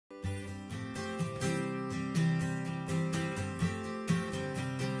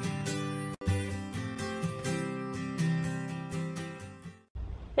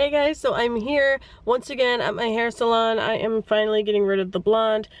Hey guys, so I'm here once again at my hair salon. I am finally getting rid of the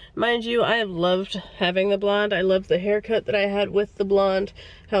blonde. Mind you, I have loved having the blonde. I love the haircut that I had with the blonde.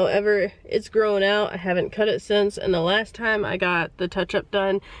 However, it's grown out. I haven't cut it since, and the last time I got the touch-up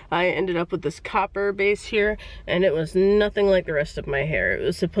done, I ended up with this copper base here, and it was nothing like the rest of my hair. It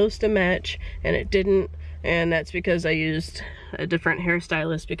was supposed to match, and it didn't, and that's because I used a different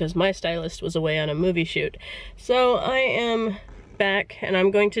hairstylist because my stylist was away on a movie shoot. So I am back and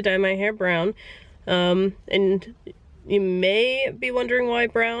I'm going to dye my hair brown, and you may be wondering why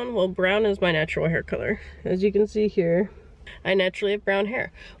brown. Well, brown is my natural hair color. As you can see here, I naturally have brown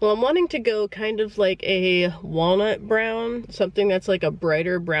hair. Well, I'm wanting to go kind of like a walnut brown, something that's like a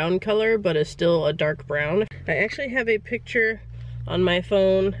brighter brown color but is still a dark brown. I actually have a picture on my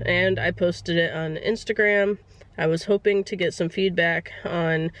phone and I posted it on Instagram. I was hoping to get some feedback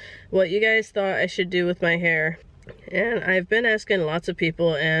on what you guys thought I should do with my hair. And I've been asking lots of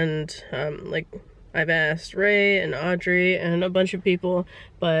people, and like I've asked Ray and Audrey and a bunch of people,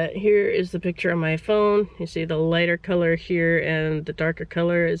 but here is the picture on my phone. You see the lighter color here and the darker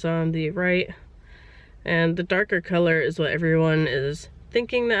color is on the right. And the darker color is what everyone is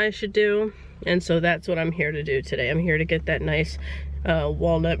thinking that I should do. And so that's what I'm here to do today. I'm here to get that nice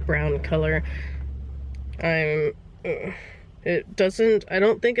walnut brown color. I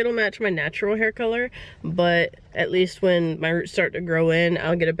don't think it'll match my natural hair color, but at least when my roots start to grow in,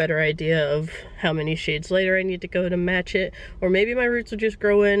 I'll get a better idea of how many shades lighter I need to go to match it. Or maybe my roots will just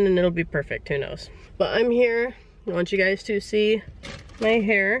grow in and it'll be perfect, who knows. But I'm here, I want you guys to see my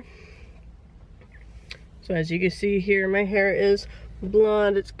hair. So as you can see here, my hair is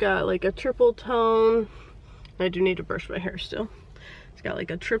blonde. It's got like a triple tone. I do need to brush my hair still. It's got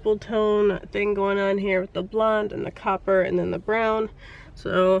like a triple tone thing going on here with the blonde and the copper and then the brown.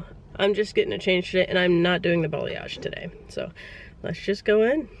 So I'm just getting it changed today, and I'm not doing the balayage today. So let's just go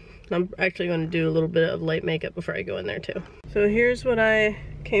in. I'm actually going to do a little bit of light makeup before I go in there too. So here's what I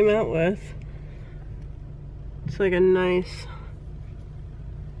came out with. It's like a nice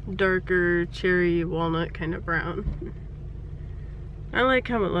darker cherry walnut kind of brown. I like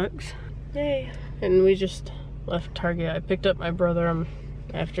how it looks. Yay. And we just left Target. I picked up my brother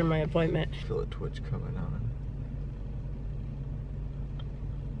after my appointment. I feel a twitch coming on.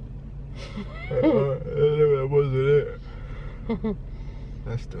 That wasn't it.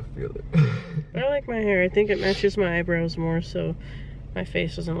 I still feel it. I like my hair. I think it matches my eyebrows more, so my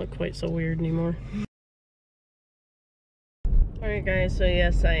face doesn't look quite so weird anymore. Alright guys, so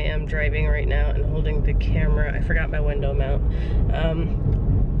yes, I am driving right now and holding the camera. I forgot my window mount.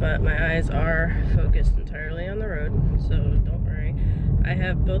 But my eyes are focused entirely on the road, so don't worry. I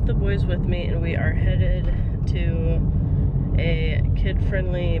have both the boys with me, and we are headed to a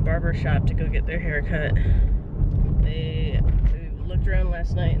kid-friendly barber shop to go get their hair cut. We looked around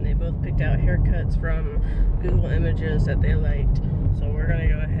last night, and they both picked out haircuts from Google Images that they liked. So we're gonna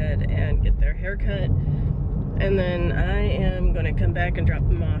go ahead and get their hair cut, and then I am gonna come back and drop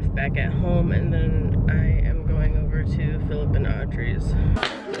them off back at home, and then I am going over to Philip and Audrey's.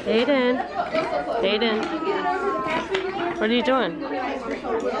 Aidan, Aidan, what are you doing?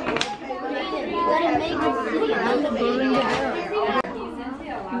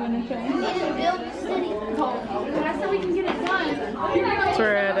 So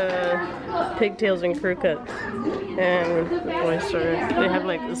we're at Pigtails and Crew Cuts, and the boys they have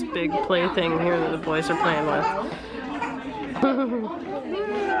like this big play thing here that the boys are playing with.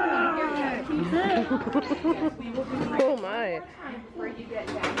 Oh my.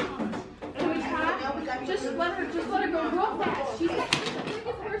 Just let her go real fast. She's the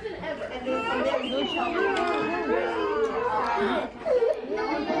biggest person ever.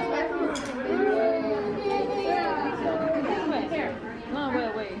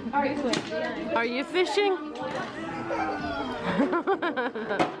 No, wait. Are you fishing?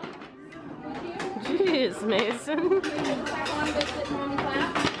 Jeez, Mason.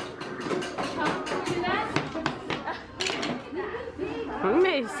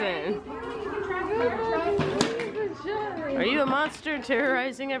 Mason. Are you a monster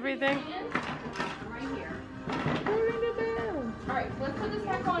terrorizing everything? Alright, let's put this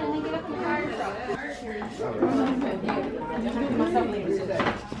back on and then get up in the fire truck.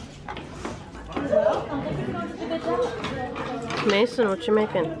 Mason, what you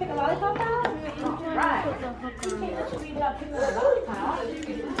making? Alright,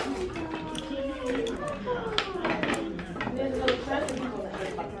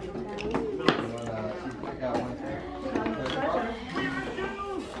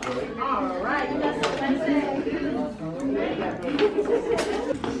 you got something to say?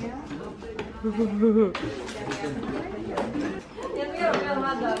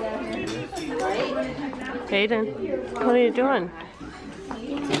 Aidan, what are you doing?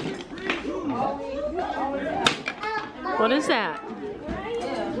 What is that?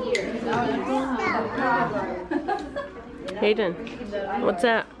 Aidan, what's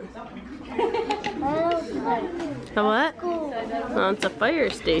that? A what? Oh, it's a fire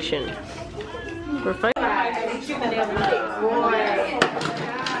station. We're fighting.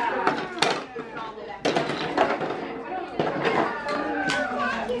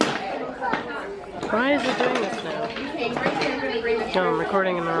 Why is it doing this now? No, I'm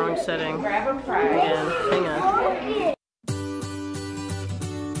recording in the wrong setting. Again, hang on.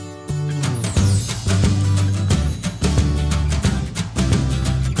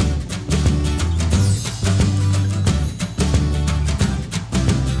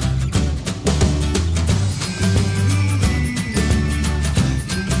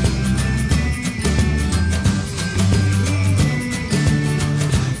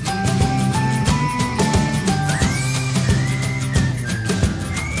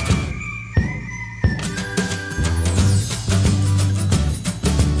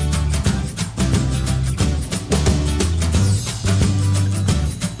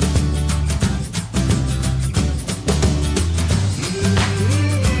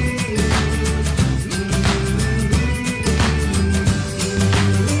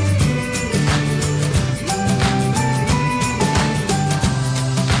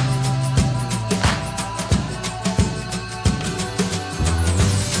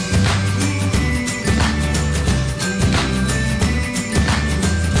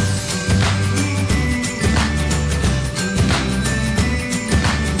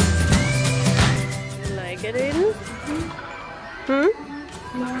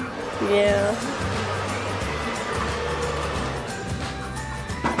 Yeah.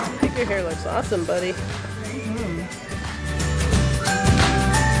 I think your hair looks awesome, buddy.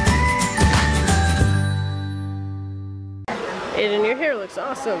 Aidan, your hair looks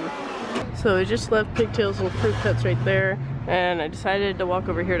awesome. So we just left Pigtails and Fruit Cuts right there, and I decided to walk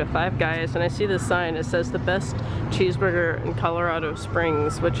over here to Five Guys, and I see this sign. It says the best cheeseburger in Colorado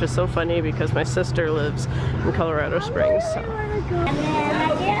Springs, which is so funny because my sister lives in Colorado Springs. So.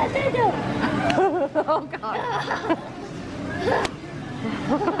 Oh God.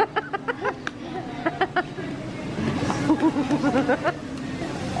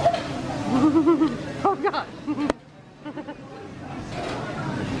 Oh God.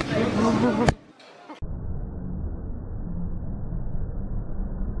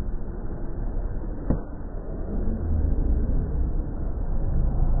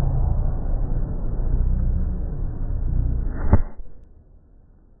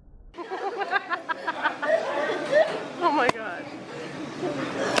 Oh my gosh.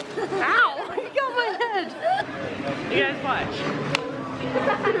 Ow! You got my head! You guys watch.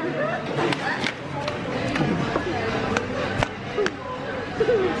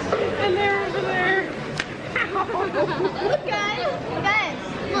 And they're over there. Look guys,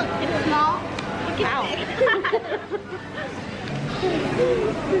 look, it's small. Look at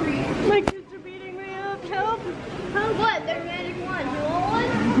My kids are beating me up. Help! Help! What? They're magic wand. You want one?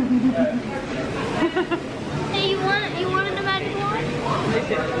 Hey, you wanted the magic wand?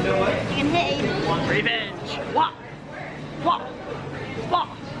 You know what? You can hit Aidan. Revenge! Wah! Wah! Wah!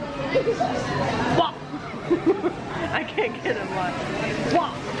 Wah! I can't get him one.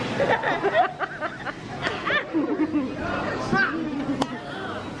 Wah!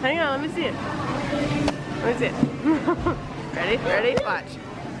 Hang on, let me see it. Let me see it. Ready? Ready? Watch.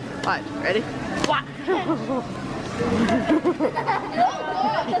 Watch. Ready? Wah!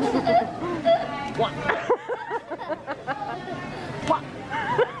 Wah! Wah!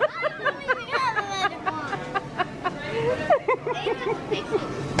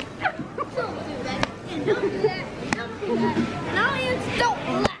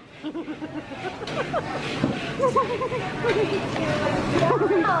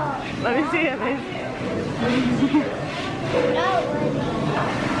 Let me see it, man.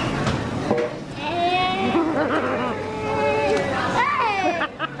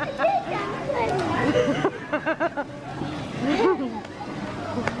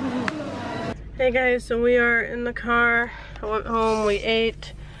 Hey guys, so we are in the car. I went home, we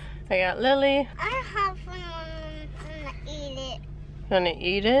ate. I got Lily. I have fun and eat it. Gonna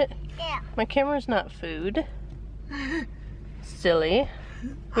eat it? Yeah. My camera's not food. Silly.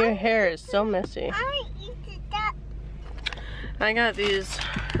 Your hair is so messy. I eat that. I got these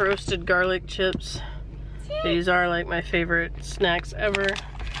roasted garlic chips. These are like my favorite snacks ever.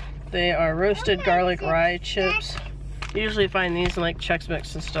 They are roasted garlic rye chips. You usually find these in like Chex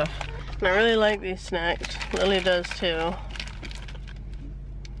Mix and stuff. And I really like these snacks. Lily does too.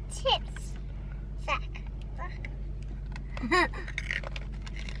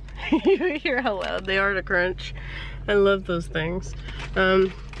 You hear how loud they are to crunch. I love those things.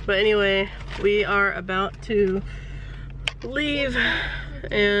 But anyway, we are about to leave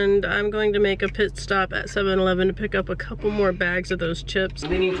and I'm going to make a pit stop at 7-Eleven to pick up a couple more bags of those chips.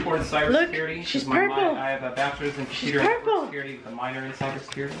 Leaning towards cybersecurity. Look, she's my purple. I have a bachelor's in computer She's network purple. security with a minor in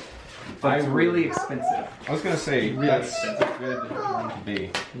cybersecurity. But it's really expensive. I was gonna say, Really that's expensive. a good one to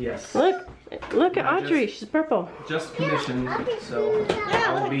be. Yes. Look at Audrey, she's purple. Just commissioned, so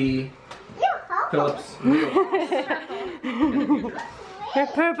I'll be Phillips in the future. You're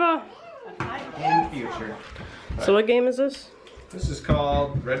purple. In the future. So what game is this? This is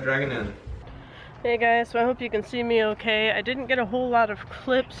called Red Dragon Inn. Hey guys, so I hope you can see me okay. I didn't get a whole lot of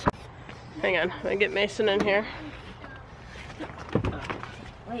clips. Hang on, I'm gonna get Mason in here.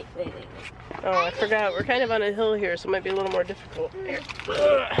 Wait. Oh, I forgot, we're kind of on a hill here, so it might be a little more difficult. Here.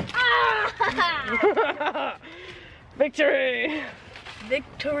 Victory!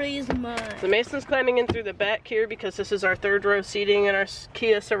 Victory's mine. So Mason's climbing in through the back here because this is our third row seating in our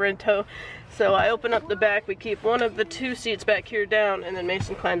Kia Sorento. So I open up the back, we keep one of the 2 seats back here down, and then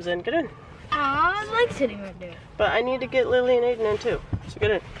Mason climbs in. Get in. I like sitting right there. But I need to get Lily and Aidan in too, so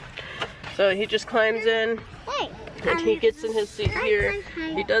get in. So he just climbs in, and he gets in his seat here.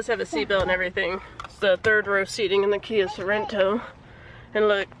 He does have a seatbelt and everything. It's the third row seating in the Kia Sorento. And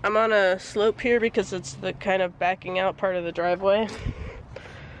look, I'm on a slope here because it's the kind of backing out part of the driveway.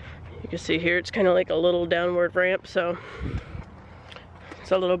 You can see here, it's kind of like a little downward ramp, so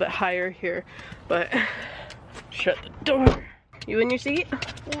it's a little bit higher here. But shut the door. You in your seat?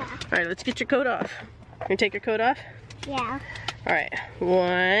 Yeah. All right, let's get your coat off. Can you take your coat off? Yeah. All right,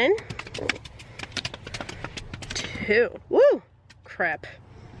 1, 2. Woo! Crap.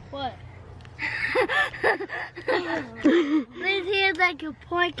 What? His hair's like a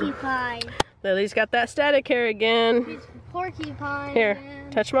porcupine. Lily's got that static hair again. He's a porcupine. Here,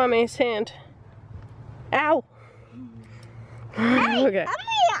 touch mommy's hand. Ow! Hey, Okay. I'm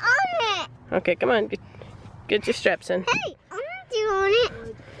on it. Okay, come on. Get your straps in. Hey, I'm doing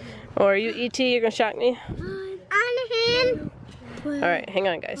it. Or are you E.T.? You're gonna shock me? On him. Alright, hang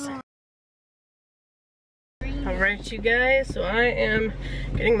on guys. Alright you guys, so I am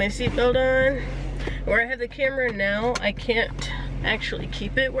getting my seatbelt on. Where I have the camera now, I can't actually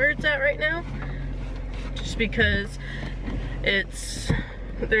keep it where it's at right now. Just because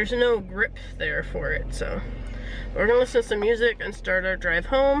there's no grip there for it, so. We're gonna listen to some music and start our drive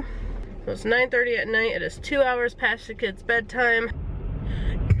home. So it's 9:30 at night, it is 2 hours past the kids' bedtime.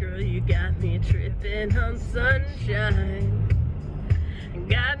 Girl, you got me tripping on sunshine.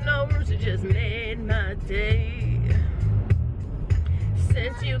 God knows it just made my day.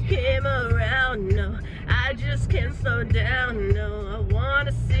 Since you came around, no, I just can't slow down, no. I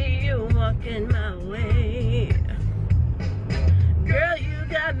wanna see you walking my way. Girl, you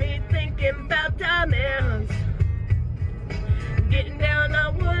got me thinking about diamonds. Getting down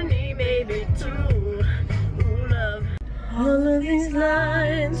on one knee, maybe 2. Ooh, love. All of these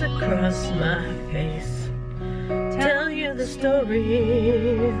lines across my face tell you the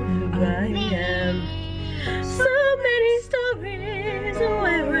story of who I am. So many stories of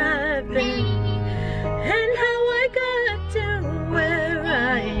where I've been and how I got to where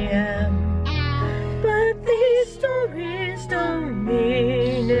I am. But these stories don't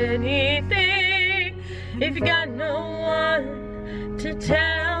mean anything if you got no one to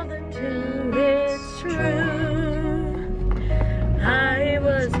tell them to. It's true, I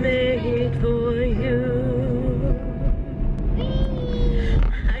was made for you.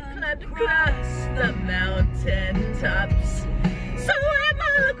 I climbed across the mountain